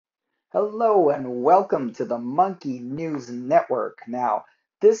Hello and welcome to the Monkey News Network. Now,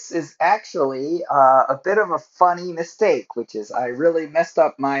 this is actually a bit of a funny mistake, which is I really messed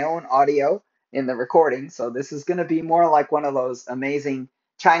up my own audio in the recording. So, this is going to be more like one of those amazing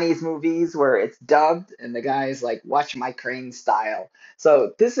Chinese movies where it's dubbed and the guy's like, watch my crane style.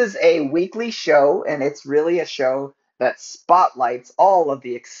 So, this is a weekly show, and it's really a show that spotlights all of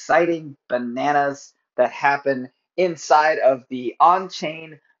the exciting bananas that happen inside of the on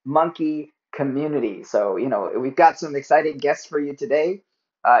chain monkey community. So, we've got some exciting guests for you today.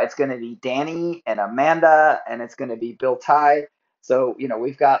 It's going to be Danny and Amanda, and it's going to be Bill Ty. So,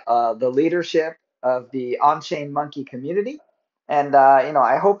 we've got the leadership of the on-chain monkey community. And,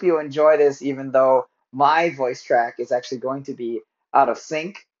 I hope you enjoy this, even though my voice track is actually going to be out of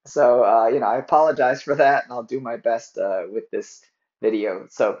sync. So, I apologize for that, and I'll do my best with this video.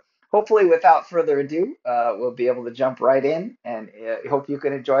 So, hopefully, without further ado, we'll be able to jump right in and hope you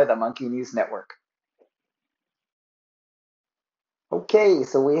can enjoy the Monkey News Network. Okay,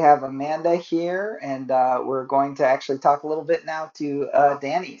 so we have Amanda here, and we're going to actually talk a little bit now to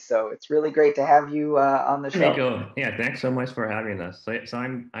Danny. So it's really great to have you on the Hey, show. Nico. Yeah, thanks so much for having us. So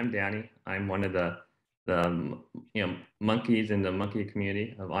I'm Danny. I'm one of the monkeys in the monkey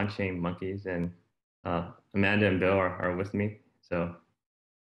community of on-chain monkeys, and Amanda and Bill are with me. So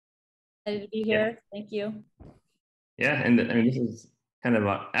Excited to be yeah, here. Thank you. yeah, and I mean this is kind of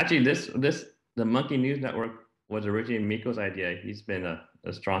actually this the Monkey News Network was originally Miko's idea. He's been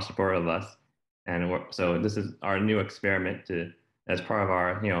a strong supporter of us, and so this is our new experiment to as part of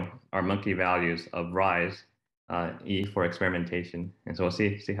our monkey values of Rise, E for experimentation, and so we'll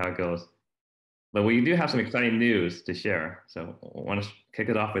see how it goes. But we do have some exciting news to share. So want to kick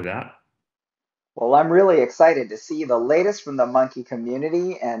it off with that? Well, I'm really excited to see the latest from the monkey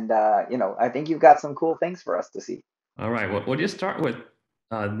community, and I think you've got some cool things for us to see. All right. Well, we'll just start with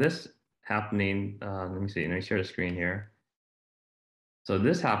this happening. Let me see. Let me share the screen here. So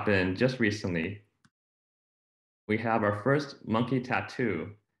this happened just recently. We have our first monkey tattoo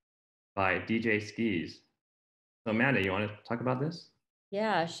by DJ Skis. So Amanda, you want to talk about this?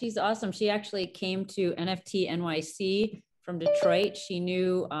 Yeah, she's awesome. She actually came to NFT NYC from Detroit. She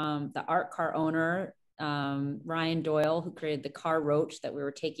knew the art car owner, Ryan Doyle, who created the car roach that we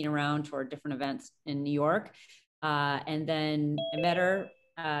were taking around to our different events in New York. And then I met her.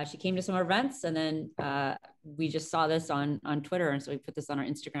 She came to some of our events, and then we just saw this on Twitter. And so we put this on our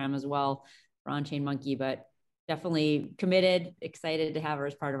Instagram as well for OnChain Monkey, but definitely committed, excited to have her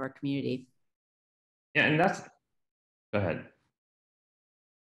as part of our community. Yeah, and go ahead.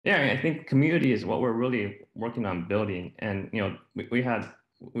 Yeah, I mean, I think community is what we're really working on building. And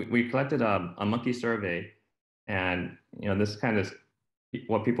we collected a monkey survey, and this kind of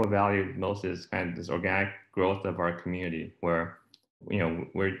what people value most is kind of this organic growth of our community, where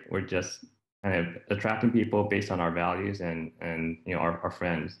we're just kind of attracting people based on our values and our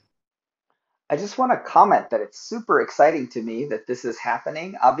friends. I just want to comment that it's super exciting to me that this is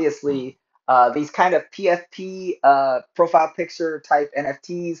happening. Obviously, these kind of PFP profile picture type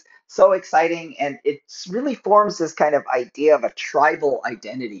NFTs, so exciting, and it really forms this kind of idea of a tribal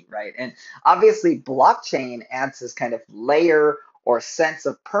identity, right? And obviously, blockchain adds this kind of layer or sense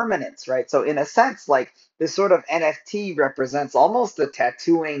of permanence, right? So, in a sense, like this sort of NFT represents almost a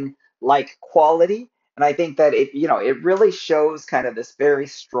tattooing like quality. And I think that it really shows kind of this very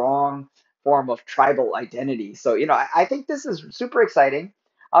strong form of tribal identity. So, I think this is super exciting.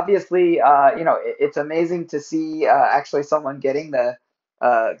 Obviously, it's amazing to see actually someone getting the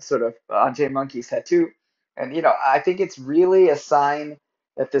sort of on-chain monkeys tattoo. And, I think it's really a sign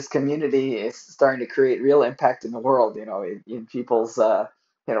that this community is starting to create real impact in the world, in people's,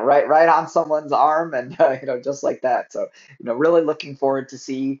 right on someone's arm and, just like that. So, really looking forward to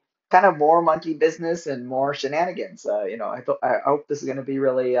see kind of more monkey business and more shenanigans. I hope this is going to be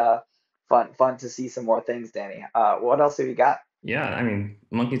really fun to see some more things, Danny. What else have you got? Yeah, I mean,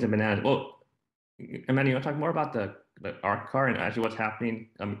 monkeys and bananas. Well, Amanda, you want to talk more about the art car and actually what's happening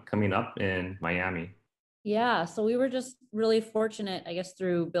coming up in Miami? Yeah, so we were just really fortunate, I guess,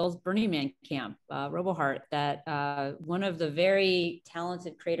 through Bill's Burning Man camp, Roboheart, that one of the very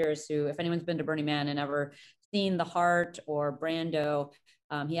talented creators who, if anyone's been to Burning Man and ever seen the Heart or Brando,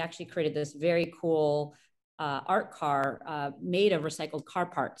 he actually created this very cool art car made of recycled car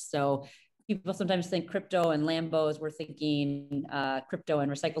parts. So people sometimes think crypto and Lambos. We're thinking crypto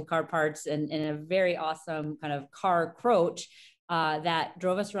and recycled car parts, and a very awesome kind of car croach that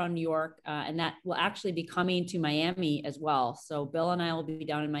drove us around New York, and that will actually be coming to Miami as well. So Bill and I will be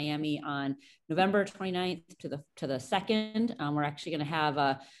down in Miami on November 29th to the 2nd. We're actually going to have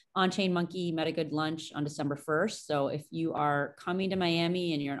a OnChain Monkey MetaGood lunch on December 1st. So if you are coming to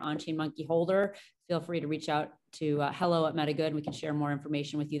Miami and you're an OnChain Monkey holder, feel free to reach out to hello@MetaGood, and we can share more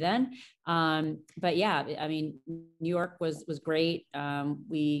information with you then. But yeah, I mean, New York was great.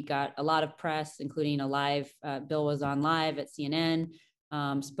 We got a lot of press, including a live, Bill was on live at CNN,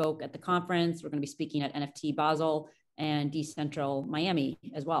 spoke at the conference. We're going to be speaking at NFT Basel and Decentral Miami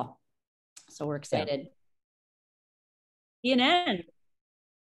as well. So we're excited. CNN.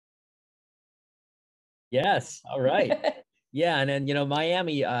 Yes. All right. Yeah. And then, you know,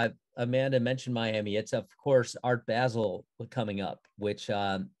 Miami, Amanda mentioned Miami. It's, of course, Art Basel coming up, which,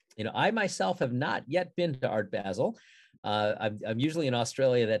 you know, I myself have not yet been to Art Basel. I'm usually in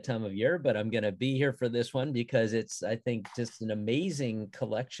Australia that time of year, but I'm going to be here for this one because it's, I think, just an amazing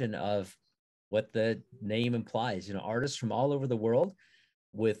collection of what the name implies, you know, artists from all over the world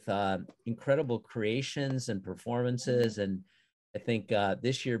with incredible creations and performances. And I think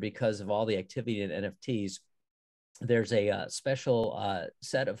this year, because of all the activity in NFTs, there's a special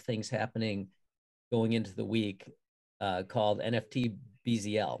set of things happening going into the week called NFT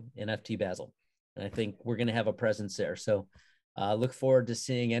BZL, NFT Basel. And I think we're going to have a presence there. So look forward to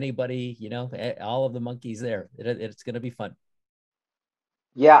seeing anybody, you know, all of the monkeys there. It's going to be fun.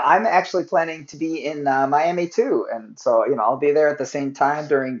 Yeah, I'm actually planning to be in Miami too, and so I'll be there at the same time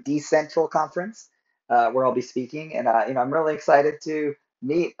during Decentral conference, where I'll be speaking, and I'm really excited to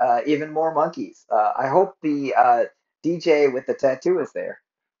meet even more monkeys. I hope the DJ with the tattoo is there.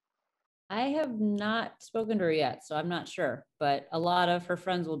 I have not spoken to her yet, so I'm not sure, but a lot of her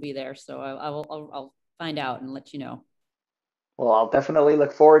friends will be there, so I'll find out and let you know. Well, I'll definitely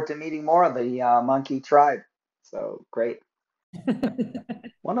look forward to meeting more of the monkey tribe. So great.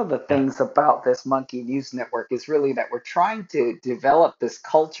 One of the things about this Monkey News Network is really that we're trying to develop this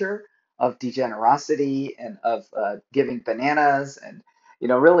culture of degenerosity and of giving bananas and,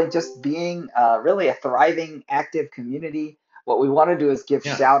 really just being really a thriving, active community. What we want to do is give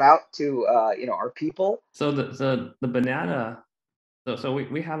Yeah. shout out to, our people. So the banana, so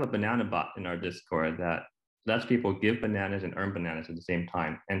we have a banana bot in our Discord that lets people give bananas and earn bananas at the same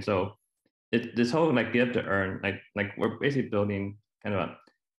time. And so this whole like give to earn, like we're basically building kind of a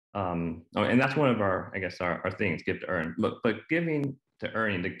and that's one of our, I guess, our things, give to earn. But giving to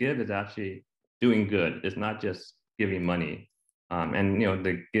earning, the give is actually doing good. It's not just giving money. And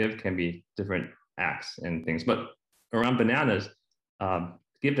the give can be different acts and things. But around bananas,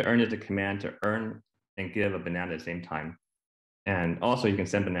 give to earn is the command to earn and give a banana at the same time. And also you can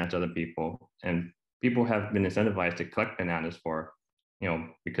send bananas to other people. And people have been incentivized to collect bananas for,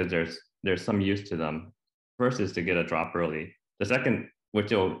 because there's some use to them. First is to get a drop early. The second,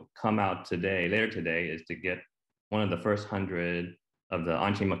 which will come out later today, is to get one of the first 100 of the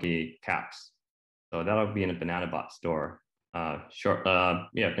OnChain Monkey caps. So that'll be in a Banana Bot store in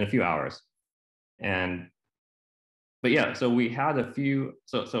a few hours. But yeah, so we had a few,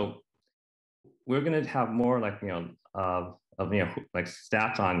 so we're gonna have more like, like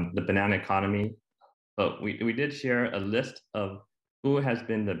stats on the banana economy, but we did share a list of who has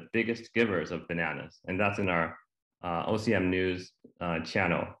been the biggest givers of bananas, and that's in our OCM News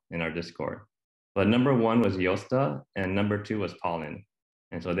channel in our Discord. But number 1 was Yosta, and number 2 was Pollen,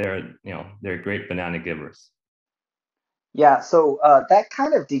 and so they're great banana givers. Yeah, so that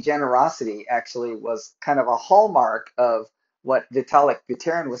kind of degenerosity actually was kind of a hallmark of what Vitalik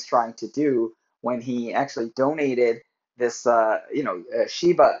Buterin was trying to do when he actually donated this,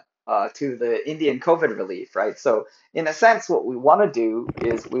 Shiba to the Indian COVID relief, right? So in a sense, what we want to do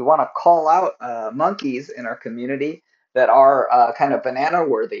is we want to call out monkeys in our community that are kind of banana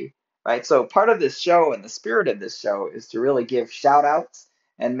worthy, right? So part of this show and the spirit of this show is to really give shout outs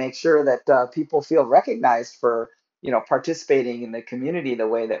and make sure that people feel recognized for participating in the community the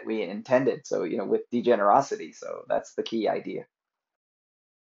way that we intended. So, with degenerosity. So that's the key idea.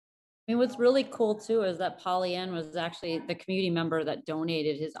 I mean, what's really cool too is that Pollyann was actually the community member that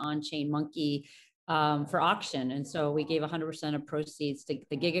donated his on-chain monkey for auction. And so we gave 100% of proceeds to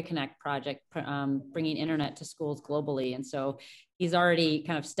the GigaConnect project, bringing internet to schools globally. And so he's already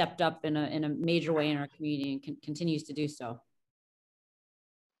kind of stepped up in a major way in our community and continues to do so.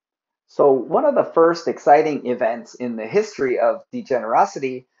 So one of the first exciting events in the history of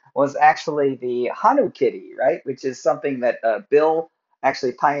degenerosity was actually the Hanu Kitty, right? Which is something that Bill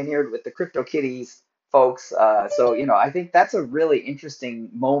actually pioneered with the CryptoKitties folks. So, I think that's a really interesting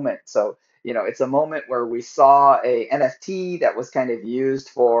moment. So, it's a moment where we saw a NFT that was kind of used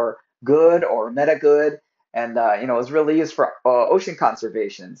for good or meta good. and it was really used for ocean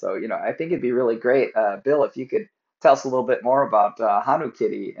conservation. So I think it'd be really great, Bill, if you could tell us a little bit more about Hanu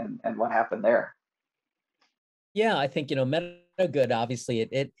Kitty and what happened there. Yeah, I think, MetaGood, obviously,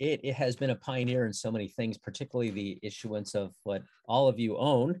 it has been a pioneer in so many things, particularly the issuance of what all of you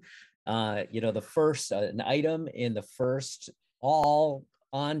own. The first, an item in the first all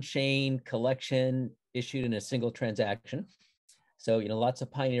on-chain collection issued in a single transaction. So, lots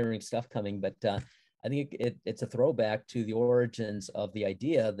of pioneering stuff coming, but I think it's a throwback to the origins of the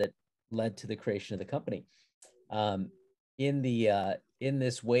idea that led to the creation of the company. In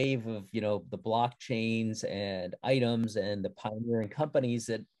this wave of the blockchains and items and the pioneering companies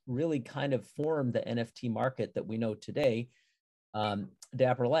that really kind of formed the NFT market that we know today,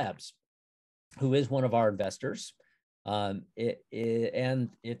 Dapper Labs, who is one of our investors, and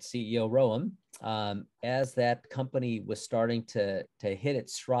its CEO Roam, as that company was starting to hit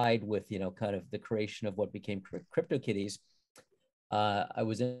its stride with kind of the creation of what became CryptoKitties. I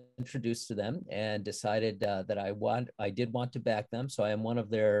was introduced to them and decided that I did want to back them. So I am one of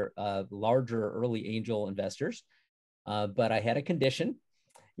their larger early angel investors, but I had a condition,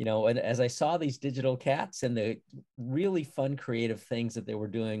 and as I saw these digital cats and the really fun creative things that they were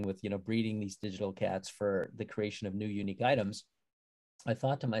doing with, breeding these digital cats for the creation of new unique items, I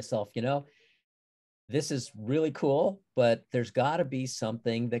thought to myself, this is really cool, but there's got to be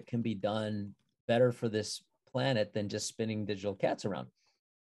something that can be done better for this planet than just spinning digital cats around.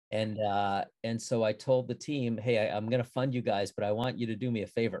 And so I told the team, hey, I'm going to fund you guys, but I want you to do me a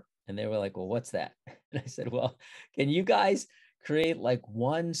favor. And they were like, well, what's that? And I said, well, can you guys create like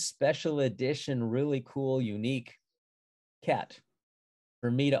one special edition, really cool, unique cat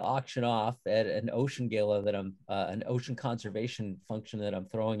for me to auction off at an ocean gala that an ocean conservation function that I'm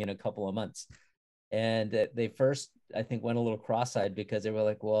throwing in a couple of months. And they first, I think, went a little cross-eyed because they were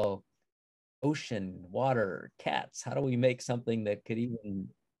like, well, ocean, water, cats, how do we make something that could even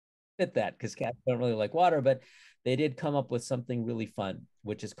fit that? Because cats don't really like water, but they did come up with something really fun,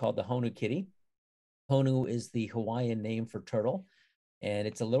 which is called the Honu Kitty. Honu is the Hawaiian name for turtle, and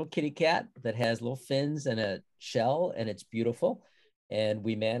it's a little kitty cat that has little fins and a shell, and it's beautiful. And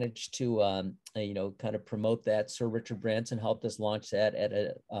we managed to, kind of promote that. Sir Richard Branson helped us launch that at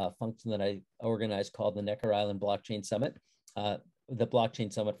a function that I organized called the Necker Island Blockchain Summit, the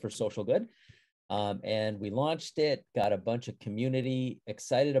Blockchain Summit for Social Good. And we launched it, got a bunch of community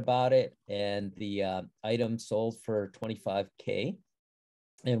excited about it, and the item sold for $25K.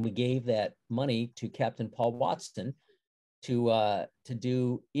 And we gave that money to Captain Paul Watson to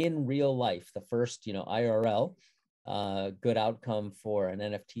do in real life the first, IRL good outcome for an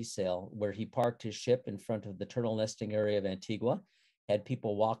NFT sale, where he parked his ship in front of the turtle nesting area of Antigua, had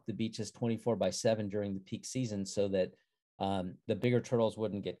people walk the beaches 24/7 during the peak season so that the bigger turtles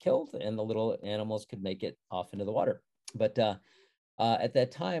wouldn't get killed and the little animals could make it off into the water. But at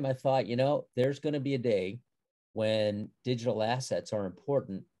that time, I thought, there's going to be a day when digital assets are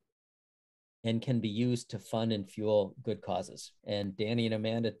important and can be used to fund and fuel good causes. And Danny and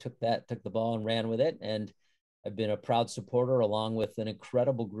Amanda took the ball and ran with it. And I've been a proud supporter along with an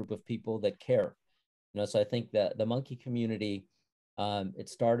incredible group of people that care. So I think that the monkey community, it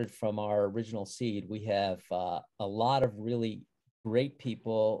started from our original seed. We have a lot of really great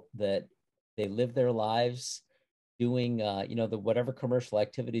people that they live their lives doing, the whatever commercial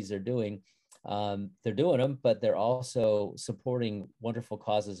activities they're doing them, but they're also supporting wonderful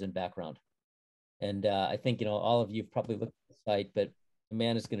causes in background. And I think, all of you have probably looked at the site, but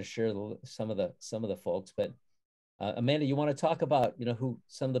Amanda's going to share some of the folks. But Amanda, you want to talk about, who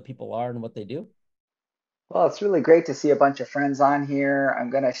some of the people are and what they do? Well, it's really great to see a bunch of friends on here.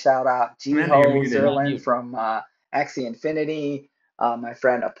 I'm going to shout out Amanda, you're Jiho muted. Zerlin from Axie Infinity, my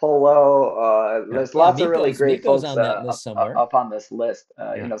friend Apollo. Yeah. There's lots of really Miko's great folks on that list somewhere. up on this list.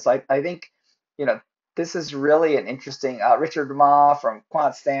 Yeah. So I think, this is really an interesting, Richard Ma from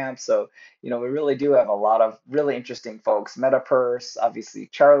Quant Stamp. So, we really do have a lot of really interesting folks. MetaPurse, obviously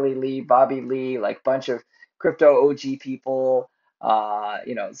Charlie Lee, Bobby Lee, like bunch of crypto OG people.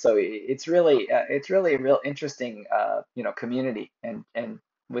 So it's really a real interesting community and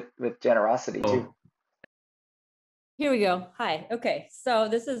with generosity too. Oh, Here we go. Hi. Okay. So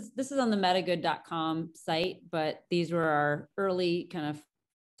this is on the metagood.com site, but these were our early kind of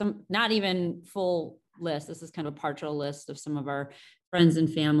some, not even full list. This is kind of a partial list of some of our friends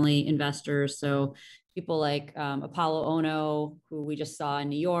and family investors. So people like Apollo Ono, who we just saw in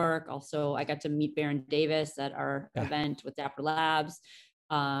New York. Also, I got to meet Baron Davis at our event with Dapper Labs.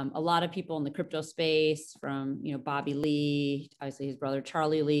 A lot of people in the crypto space, from Bobby Lee, obviously his brother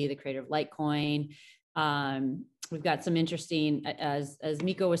Charlie Lee, the creator of Litecoin. we've got some interesting, as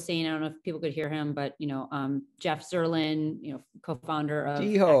Miko was saying, I don't know if people could hear him, but Jeff Zerlin, co-founder of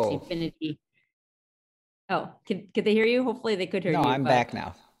Axie Infinity. Oh, could they hear you? Hopefully they could hear you. No, I'm back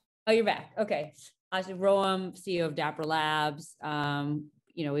now. Oh, you're back. Okay. Ashley Roam, CEO of Dapper Labs.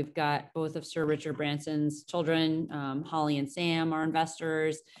 We've got both of Sir Richard Branson's children, Holly and Sam, our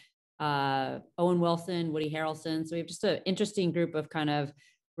investors, Owen Wilson, Woody Harrelson. So we have just an interesting group of kind of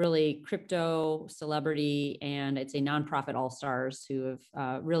really crypto celebrity and it's a nonprofit all-stars who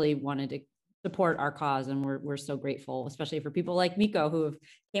have really wanted to support our cause. And we're so grateful, especially for people like Miko who have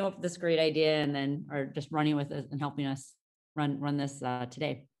came up with this great idea and then are just running with it and helping us run this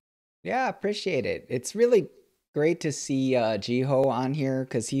today. Yeah, appreciate it. It's really great to see Jiho on here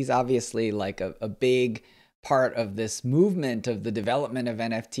because he's obviously like a big part of this movement of the development of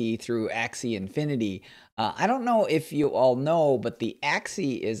NFT through Axie Infinity. I don't know if you all know, but the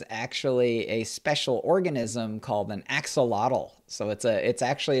Axie is actually a special organism called an axolotl. So it's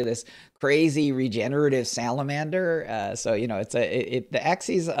actually this crazy regenerative salamander. The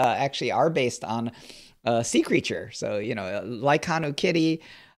Axies actually are based on a sea creature. So like Hanu Kitty.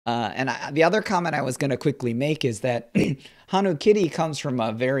 The other comment I was going to quickly make is that Hanu Kitty comes from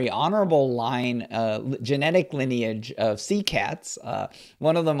a very honorable line, genetic lineage of sea cats.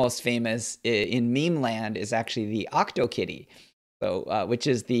 One of the most famous in meme land is actually the OctoKitty, so which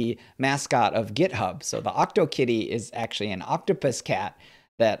is the mascot of GitHub. So the OctoKitty is actually an octopus cat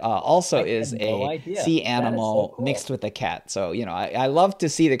that also is a sea animal so cool. Mixed with a cat. So I love to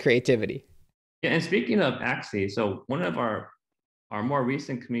see the creativity. Yeah, and speaking of Axie, so one of our more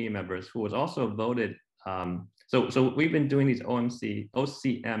recent community members who was also voted. So we've been doing these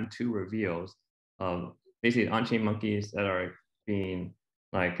OCM2 reveals of basically on-chain monkeys that are being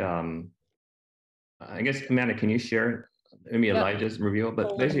like, I guess, Amanda, can you share maybe Elijah's reveal?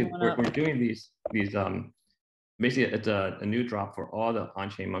 But basically we're doing these basically it's a new drop for all the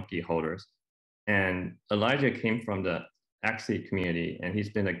on-chain monkey holders. And Elijah came from the Axie community and he's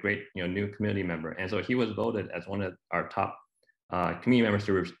been a great new community member. And so he was voted as one of our top community members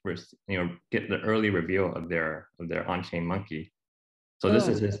to get the early reveal of their on-chain monkey. So this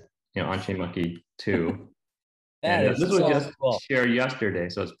is his on-chain monkey 2. And this was just shared yesterday,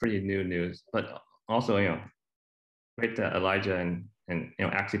 so it's pretty new news. But also great that Elijah and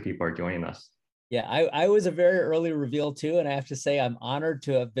Axie people are joining us. Yeah, I was a very early reveal too, and I have to say I'm honored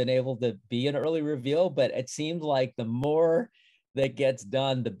to have been able to be an early reveal. But it seemed like the more that gets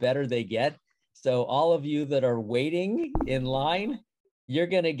done, the better they get. So all of you that are waiting in line, you're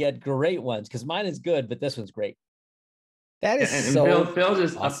going to get great ones because mine is good, but this one's great. That is Phil's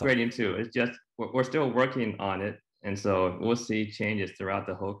is awesome. upgrading too. It's just, we're still working on it. And so we'll see changes throughout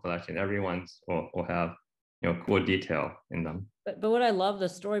the whole collection. Everyone's will have, cool detail in them. But what I love, the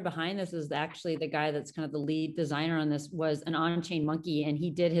story behind this is actually the guy that's kind of the lead designer on this was an on-chain monkey, and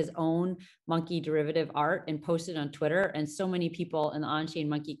he did his own monkey derivative art and posted on Twitter. And so many people in the on-chain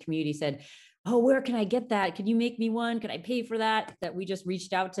monkey community said, oh, where can I get that? Could you make me one? Could I pay for that? That we just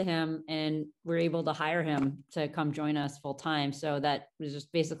reached out to him and we're able to hire him to come join us full time. So that was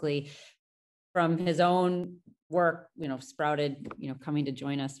just basically from his own work, sprouted, coming to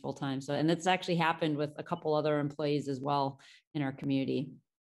join us full time. So, and that's actually happened with a couple other employees as well in our community.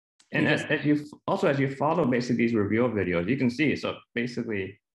 And as you follow basically these reveal videos, you can see, so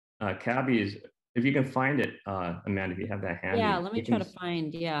basically Cabby is, if you can find it, Amanda, if you have that handy. Yeah, let me try to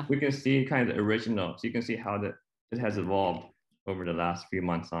find, we can see kind of the original. So you can see how it has evolved over the last few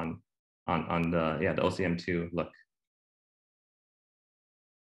months on the OCM2 look.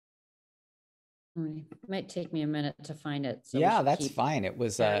 It might take me a minute to find it. So yeah, that's fine. It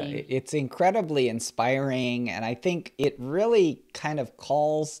was it's incredibly inspiring, and I think it really kind of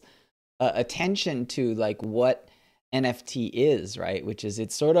calls attention to like what NFT is, right? Which is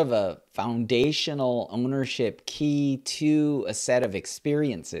it's sort of a foundational ownership key to a set of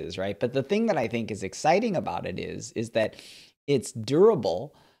experiences, right? But the thing that I think is exciting about it is that it's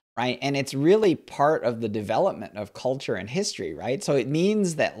durable, right? And it's really part of the development of culture and history, right? So it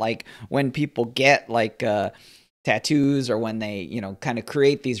means that like when people get like tattoos or when they, kind of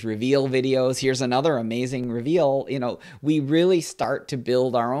create these reveal videos, here's another amazing reveal, we really start to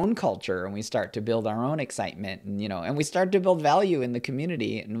build our own culture and we start to build our own excitement and, and we start to build value in the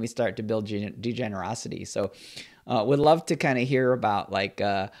community and we start to build degenerosity. So would love to kind of hear about like,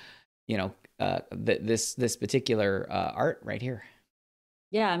 this particular art right here.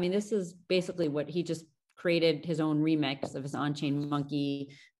 Yeah, I mean, this is basically what he just created his own remix of his on-chain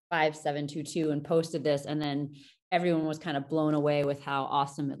monkey 5722 and posted this. And then everyone was kind of blown away with how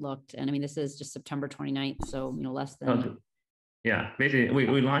awesome it looked. And I mean, this is just September 29th. So, less than. Yeah, basically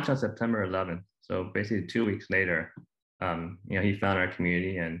we launched on September 11th. So basically 2 weeks later, he found our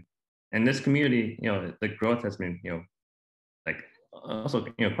community, and this community, the growth has been, like also,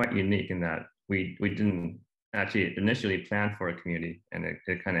 quite unique in that we didn't actually initially plan for a community, and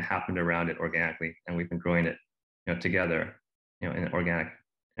it kind of happened around it organically, and we've been growing it, together, in an organic,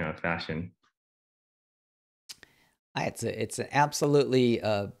 fashion. It's an absolutely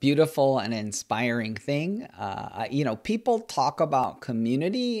beautiful and inspiring thing. People talk about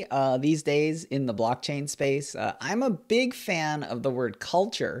community these days in the blockchain space. I'm a big fan of the word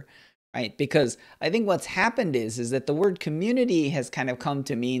culture, right? Because I think what's happened is that the word community has kind of come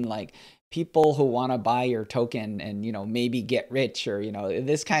to mean like people who want to buy your token and, maybe get rich or,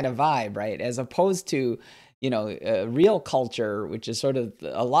 this kind of vibe, right? As opposed to, real culture, which is sort of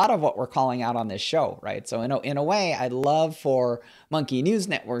a lot of what we're calling out on this show, right? So in a way, I'd love for Monkey News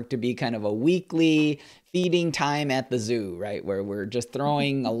Network to be kind of a weekly feeding time at the zoo, right? Where we're just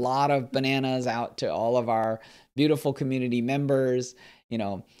throwing a lot of bananas out to all of our beautiful community members.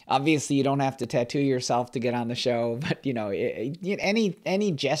 Obviously you don't have to tattoo yourself to get on the show, but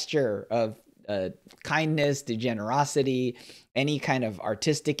any gesture of kindness, to generosity, any kind of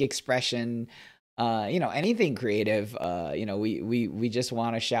artistic expression, anything creative, we just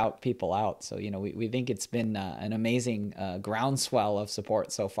want to shout people out. So, we think it's been an amazing groundswell of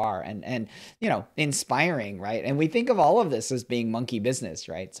support so far and, inspiring, right? And we think of all of this as being monkey business,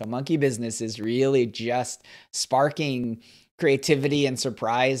 right? So monkey business is really just sparking creativity and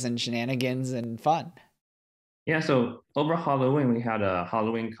surprise and shenanigans and fun. Yeah, so over Halloween, we had a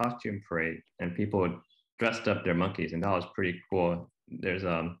Halloween costume parade, and people dressed up their monkeys, and that was pretty cool. There's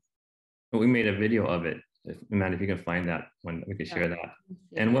we made a video of it. Matt, if you can find that one, we could share that.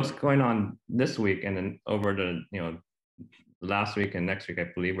 And what's going on this week, and then over the last week and next week, I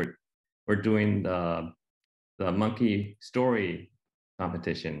believe we're doing the monkey story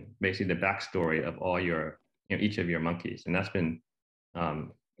competition, basically the backstory of all your each of your monkeys, and that's been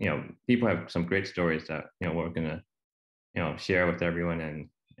people have some great stories that we're gonna share with everyone,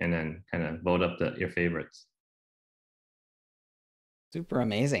 and then kind of vote up your favorites. Super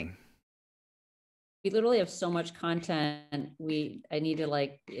amazing. We literally have so much content. I need to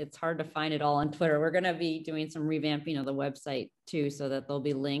it's hard to find it all on Twitter. We're going to be doing some revamping of the website too, so that there'll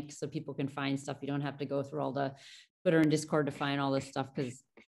be links so people can find stuff. You don't have to go through all the Twitter and Discord to find all this stuff, because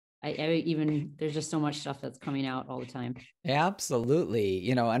there's just so much stuff that's coming out all the time. Absolutely.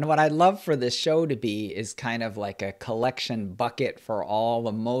 And what I'd love for this show to be is kind of like a collection bucket for all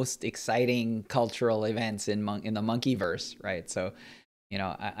the most exciting cultural events in the Monkeyverse, right? So,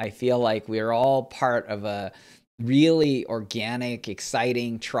 I feel like we're all part of a really organic,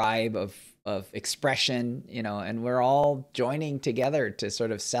 exciting tribe of expression, and we're all joining together to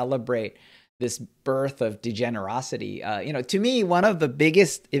sort of celebrate this birth of degenerosity. To me, one of the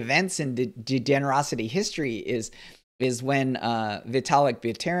biggest events in degenerosity history is when Vitalik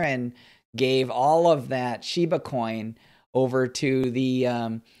Buterin gave all of that Shiba coin over to the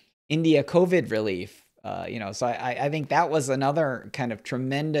India COVID relief. So I think that was another kind of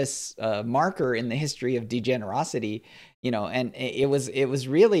tremendous marker in the history of degenerosity, and it was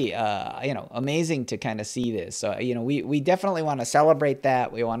really, amazing to kind of see this. So, we definitely want to celebrate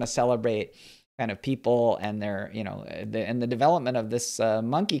that. We want to celebrate kind of people and their, and the development of this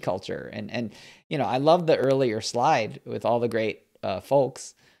monkey culture. And, I love the earlier slide with all the great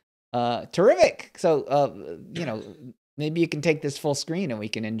folks. Terrific. So, maybe you can take this full screen and we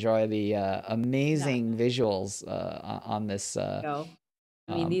can enjoy the amazing visuals on this.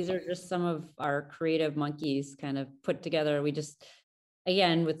 These are just some of our creative monkeys kind of put together. We just,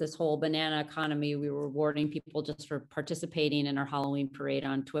 again, with this whole banana economy, we were rewarding people just for participating in our Halloween parade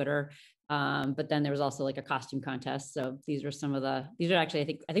on Twitter. But then there was also like a costume contest. So these are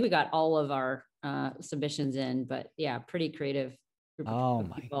actually, I think we got all of our submissions in, but yeah, pretty creative. Oh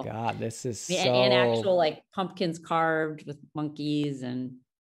my God, this is and actual like pumpkins carved with monkeys, and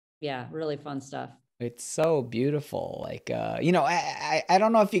yeah, really fun stuff. It's so beautiful. Like, I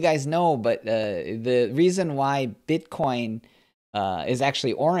don't know if you guys know, but the reason why Bitcoin is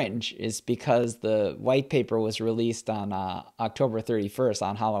actually orange is because the white paper was released on October 31st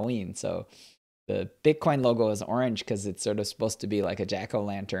on Halloween. So the Bitcoin logo is orange because it's sort of supposed to be like a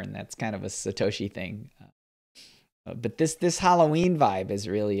jack-o'-lantern. That's kind of a Satoshi thing. But this Halloween vibe is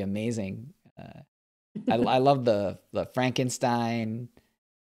really amazing. I love the Frankenstein.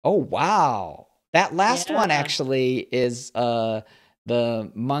 Oh wow, that last one actually is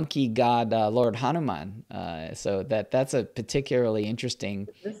the monkey god Lord Hanuman. So that's a particularly interesting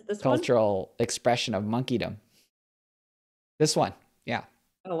this cultural expression of monkeydom. This one, yeah.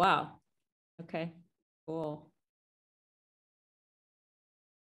 Oh wow. Okay. Cool.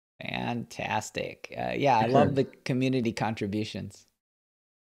 Fantastic. Yeah, I love the community contributions.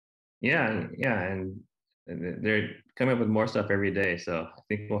 Yeah, and they're coming up with more stuff every day. So I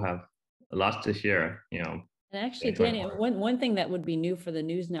think we'll have lots to share, And actually, Danny, one thing that would be new for the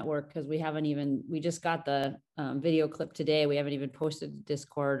news network, because we just got the video clip today. We haven't even posted to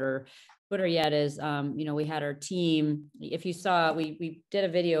Discord or Twitter yet, is, we had our team. If you saw, we did a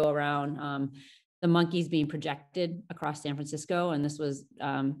video around the monkeys being projected across San Francisco. And this was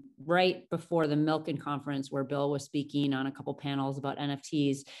right before the Milken conference where Bill was speaking on a couple panels about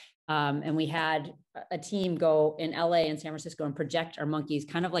NFTs. And we had a team go in LA and San Francisco and project our monkeys,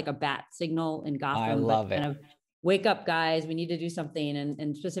 kind of like a bat signal in Gotham. I love it. Kind of wake up, guys, we need to do something.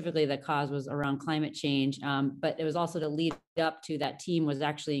 And specifically the cause was around climate change. But it was also to lead up to that team was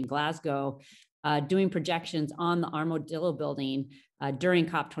actually in Glasgow, doing projections on the Armadillo building during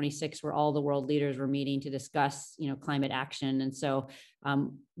COP26, where all the world leaders were meeting to discuss, climate action. And so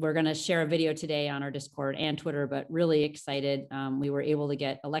we're going to share a video today on our Discord and Twitter, but really excited. We were able to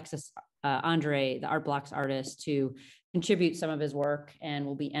get Alexis Andre, the Art Blocks artist, to contribute some of his work, and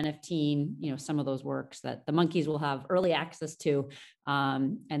we'll be NFTing, some of those works that the monkeys will have early access to,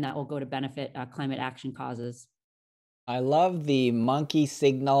 and that will go to benefit climate action causes. I love the monkey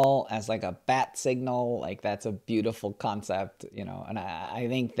signal as like a bat signal. Like, that's a beautiful concept, and I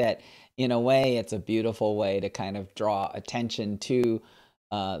think that in a way it's a beautiful way to kind of draw attention to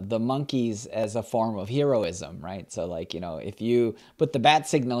the monkeys as a form of heroism, right? So like, if you put the bat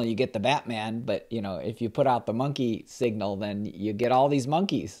signal, you get the Batman, but if you put out the monkey signal, then you get all these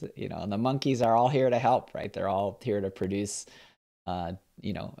monkeys, and the monkeys are all here to help, right? They're all here to produce,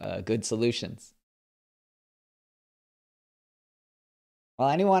 good solutions. Well,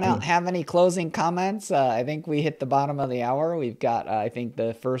 anyone else have any closing comments? I think we hit the bottom of the hour. We've got, I think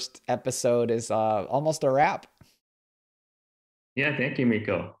the first episode is almost a wrap. Yeah, thank you,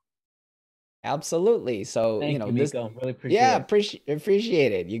 Miko. Absolutely. So, Thank you, Miko. Really appreciate it.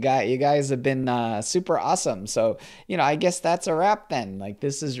 Appreciate it. You guys have been super awesome. So, I guess that's a wrap then. Like,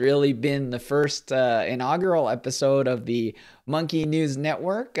 this has really been the first inaugural episode of the Monkey News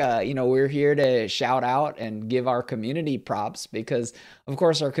Network. We're here to shout out and give our community props because, of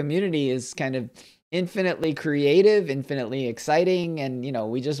course, our community is kind of infinitely creative, infinitely exciting, and,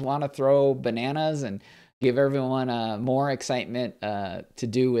 we just want to throw bananas and give everyone more excitement to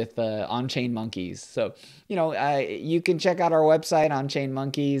do with OnChain Monkeys. So, you can check out our website, OnChain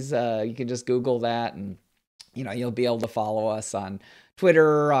Monkeys. You can just Google that, and, you'll be able to follow us on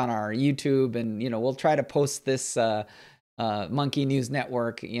Twitter, on our YouTube, and, we'll try to post this Monkey News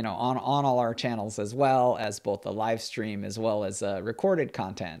Network, on all our channels, as well as both the live stream as well as recorded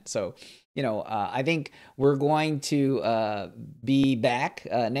content. So, I think we're going to be back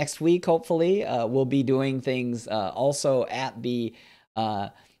next week, hopefully. We'll be doing things also at the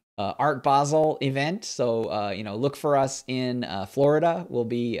Art Basel event. So, look for us in Florida. We'll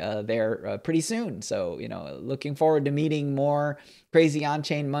be there pretty soon. So, looking forward to meeting more crazy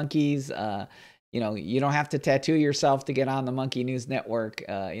on-chain monkeys. You don't have to tattoo yourself to get on the Monkey News Network.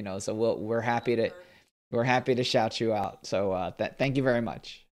 So we're happy to shout you out. So thank you very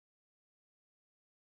much.